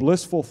a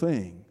blissful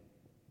thing.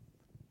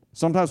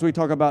 Sometimes we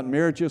talk about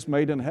marriages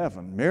made in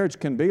heaven. Marriage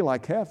can be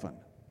like heaven,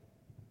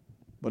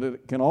 but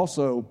it can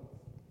also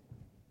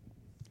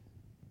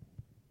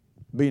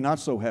be not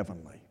so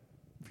heavenly,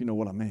 if you know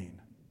what I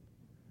mean.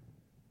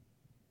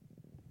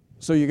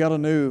 So you got a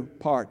new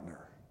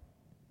partner.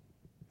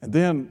 And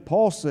then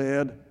Paul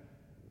said,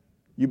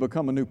 you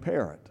become a new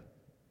parent.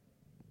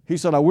 He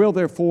said, I will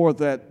therefore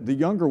that the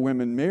younger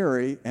women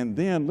marry and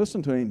then,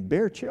 listen to him,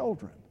 bear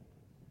children.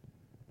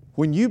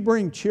 When you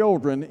bring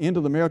children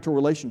into the marital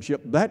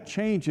relationship, that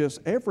changes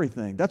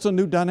everything. That's a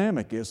new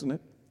dynamic, isn't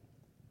it?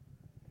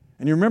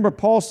 And you remember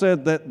Paul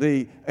said that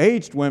the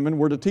aged women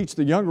were to teach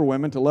the younger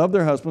women to love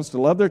their husbands, to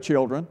love their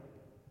children.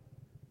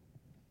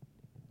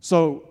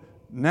 So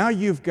now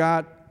you've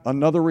got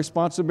another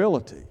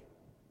responsibility.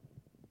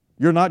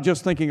 You're not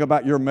just thinking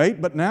about your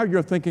mate, but now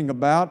you're thinking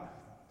about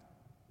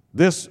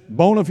this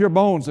bone of your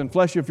bones and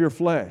flesh of your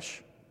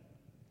flesh.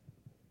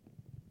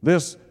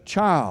 This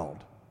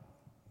child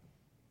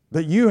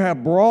that you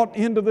have brought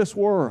into this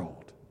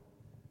world.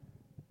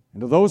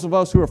 And to those of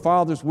us who are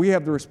fathers, we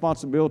have the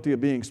responsibility of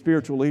being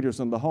spiritual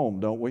leaders in the home,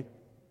 don't we?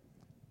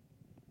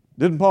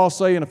 Didn't Paul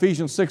say in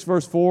Ephesians 6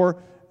 verse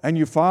 4, and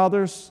you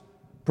fathers,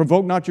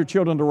 provoke not your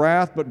children to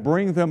wrath, but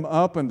bring them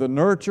up in the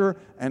nurture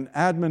and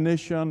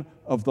admonition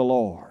of the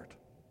Lord.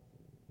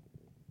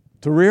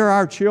 To rear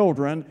our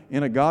children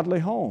in a godly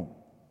home.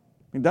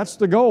 I mean, that's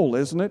the goal,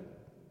 isn't it?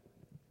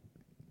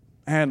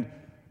 And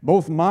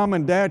both mom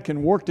and dad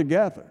can work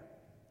together.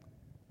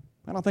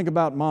 And I think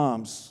about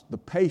moms, the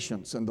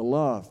patience and the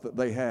love that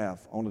they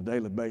have on a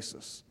daily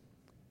basis.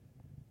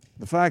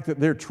 The fact that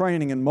they're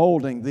training and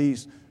molding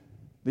these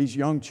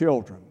young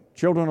children.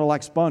 Children are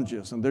like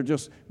sponges, and they're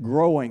just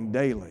growing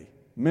daily,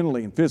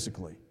 mentally and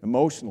physically,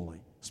 emotionally,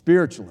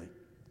 spiritually.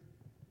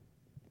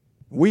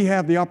 We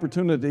have the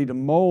opportunity to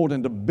mold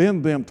and to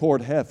bend them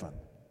toward heaven.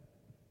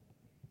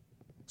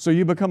 So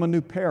you become a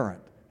new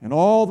parent and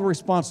all the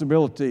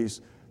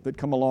responsibilities that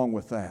come along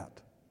with that.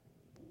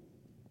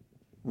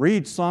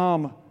 Read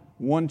Psalm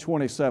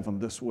 127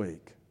 this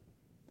week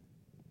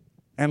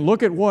and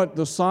look at what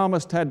the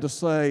psalmist had to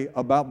say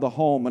about the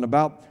home and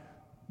about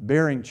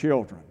bearing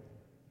children.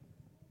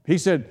 He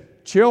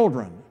said,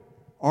 children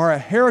are a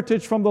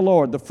heritage from the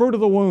Lord. The fruit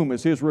of the womb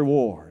is His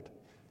reward.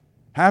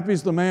 Happy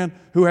is the man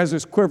who has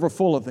his quiver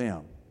full of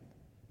them.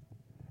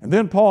 And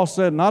then Paul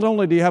said, not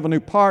only do you have a new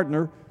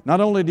partner,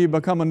 not only do you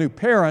become a new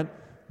parent,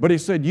 but he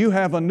said, you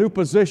have a new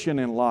position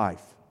in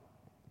life.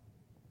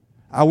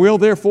 I will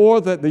therefore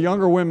that the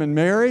younger women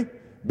marry,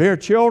 bear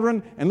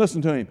children, and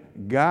listen to him,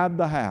 guide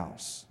the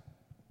house.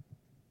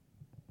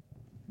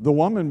 The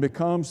woman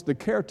becomes the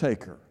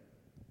caretaker,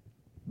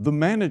 the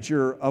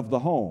manager of the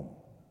home.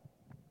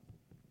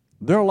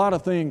 There are a lot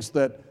of things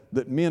that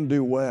men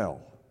do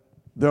well.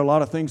 There are a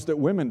lot of things that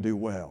women do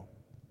well.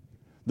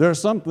 There are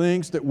some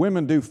things that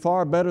women do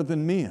far better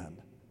than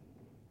men.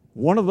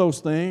 One of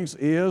those things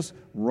is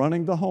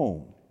running the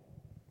home.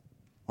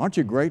 Aren't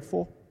you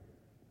grateful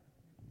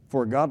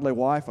for a godly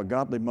wife, a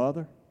godly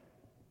mother?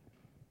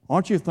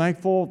 Aren't you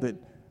thankful that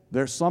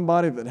there's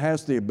somebody that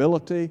has the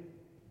ability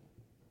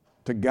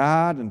to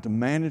guide and to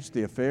manage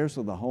the affairs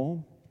of the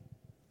home?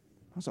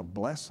 That's a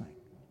blessing.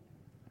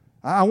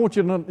 I want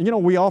you to know,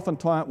 we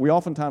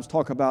oftentimes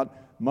talk about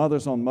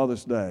mothers on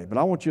Mother's Day, but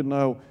I want you to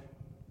know,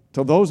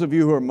 to those of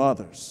you who are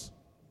mothers,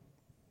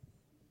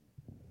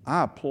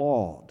 I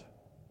applaud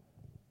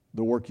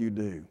the work you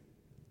do.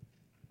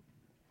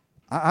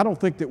 I don't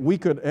think that we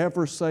could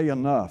ever say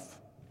enough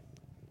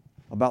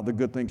about the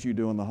good things you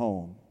do in the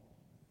home.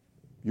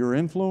 Your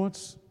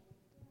influence,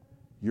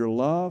 your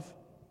love,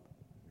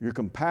 your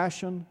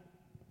compassion,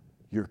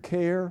 your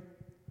care,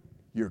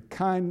 your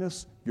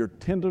kindness, your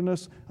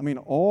tenderness.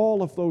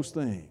 All of those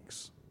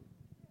things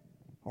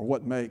are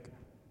what make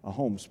a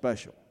home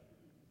special.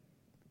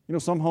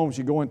 Some homes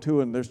you go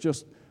into and there's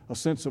just a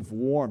sense of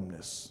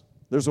warmness.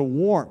 There's a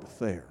warmth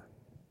there.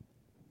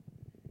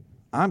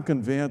 I'm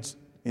convinced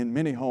in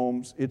many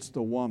homes it's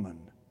the woman,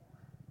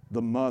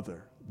 the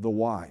mother, the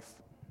wife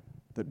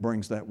that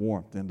brings that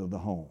warmth into the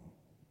home.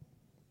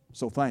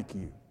 So thank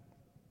you.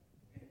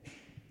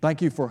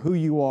 Thank you for who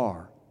you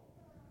are,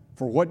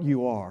 for what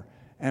you are,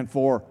 and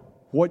for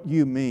what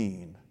you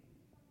mean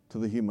to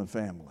the human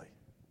family.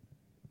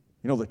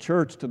 The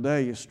church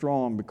today is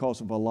strong because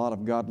of a lot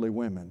of godly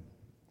women.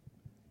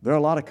 There are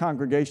a lot of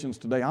congregations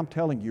today, I'm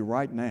telling you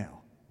right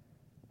now,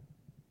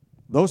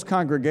 those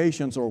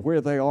congregations are where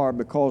they are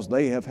because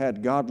they have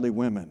had godly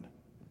women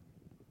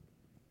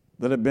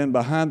that have been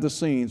behind the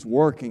scenes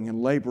working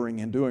and laboring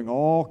and doing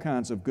all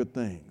kinds of good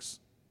things.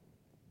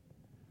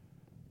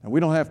 And we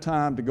don't have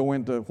time to go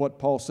into what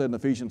Paul said in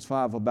Ephesians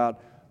 5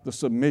 about the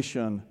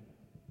submission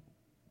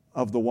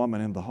of the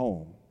woman in the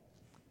home.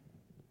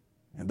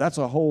 And that's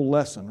a whole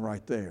lesson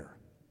right there.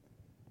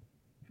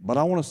 But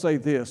I want to say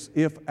this,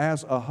 if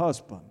as a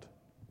husband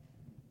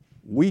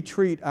we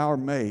treat our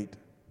mate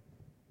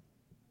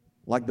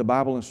like the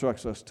Bible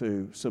instructs us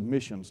to,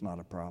 submission's not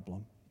a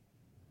problem.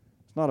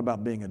 It's not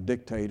about being a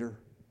dictator,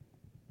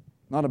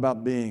 not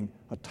about being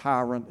a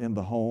tyrant in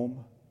the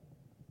home,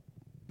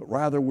 but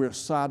rather we're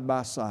side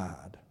by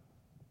side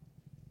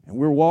and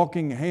we're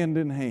walking hand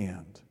in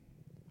hand.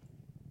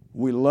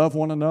 We love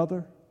one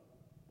another.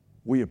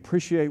 We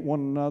appreciate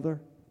one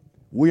another.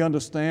 We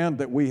understand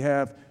that we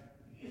have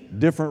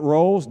different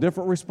roles,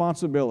 different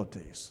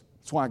responsibilities.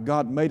 That's why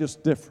God made us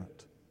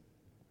different.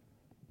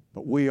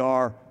 But we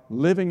are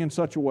living in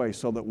such a way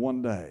so that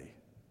one day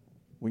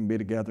we can be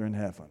together in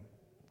heaven.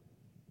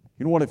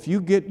 You know what? If you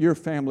get your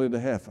family to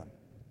heaven,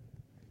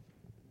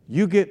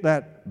 you get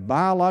that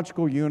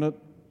biological unit,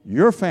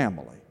 your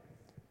family,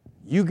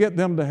 you get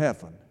them to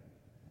heaven.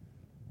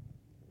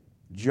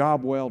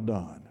 Job well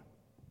done.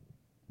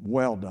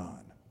 Well done.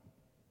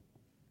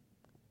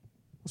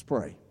 Let's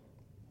pray.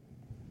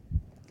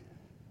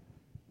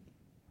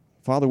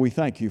 Father, we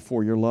thank you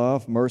for your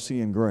love,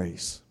 mercy, and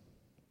grace.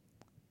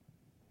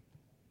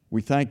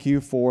 We thank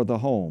you for the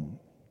home.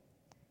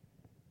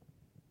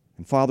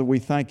 And Father, we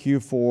thank you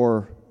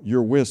for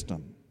your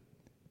wisdom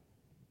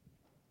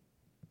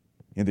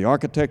in the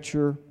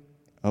architecture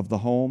of the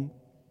home.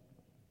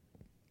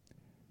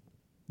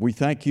 We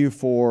thank you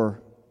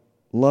for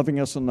loving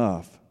us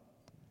enough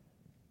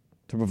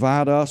to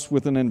provide us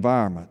with an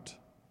environment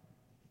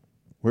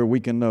where we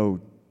can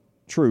know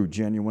true,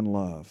 genuine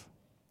love.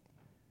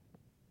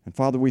 And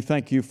Father, we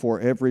thank you for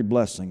every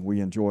blessing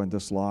we enjoy in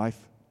this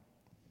life.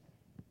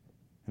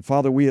 And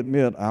Father, we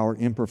admit our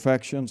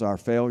imperfections, our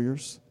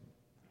failures.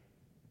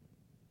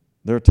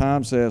 There are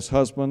times as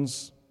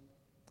husbands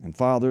and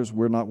fathers,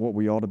 we're not what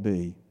we ought to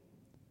be.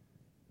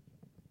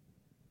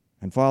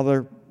 And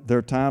Father, there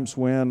are times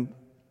when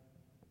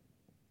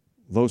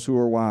those who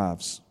are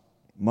wives,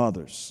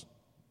 mothers,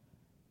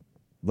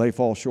 they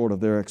fall short of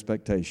their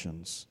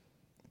expectations.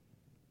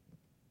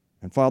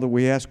 And Father,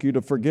 we ask you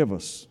to forgive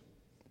us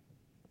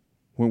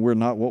when we're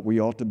not what we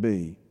ought to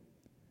be.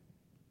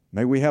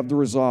 May we have the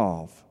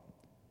resolve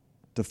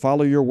to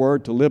follow your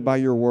word, to live by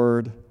your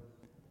word,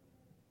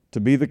 to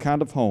be the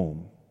kind of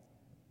home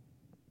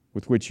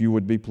with which you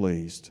would be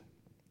pleased.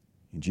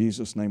 In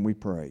Jesus' name we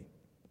pray.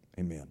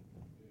 Amen.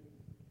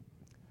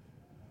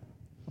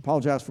 I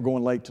apologize for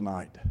going late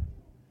tonight,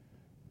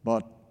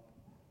 but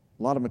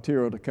a lot of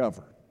material to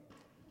cover.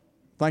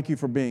 Thank you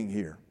for being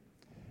here.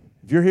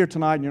 If you're here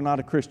tonight and you're not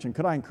a Christian,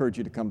 could I encourage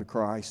you to come to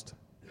Christ?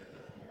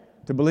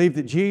 To believe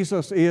that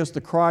Jesus is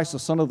the Christ, the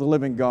Son of the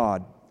living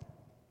God.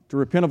 To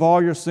repent of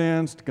all your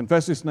sins, to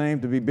confess His name,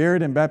 to be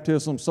buried in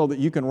baptism so that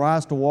you can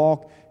rise to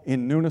walk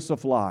in newness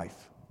of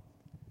life.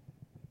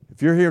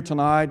 If you're here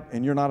tonight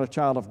and you're not a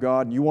child of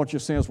God and you want your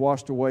sins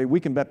washed away, we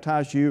can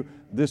baptize you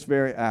this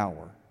very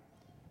hour.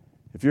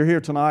 If you're here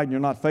tonight and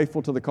you're not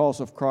faithful to the cause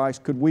of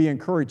Christ, could we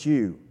encourage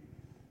you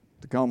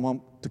to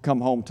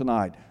come home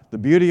tonight? The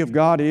beauty of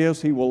God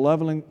is He will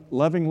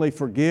lovingly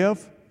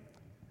forgive,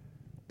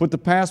 put the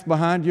past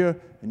behind you,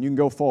 and you can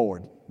go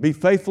forward. Be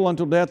faithful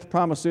until death. The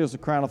promise is the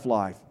crown of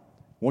life.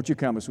 Won't you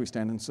come as we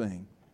stand and sing?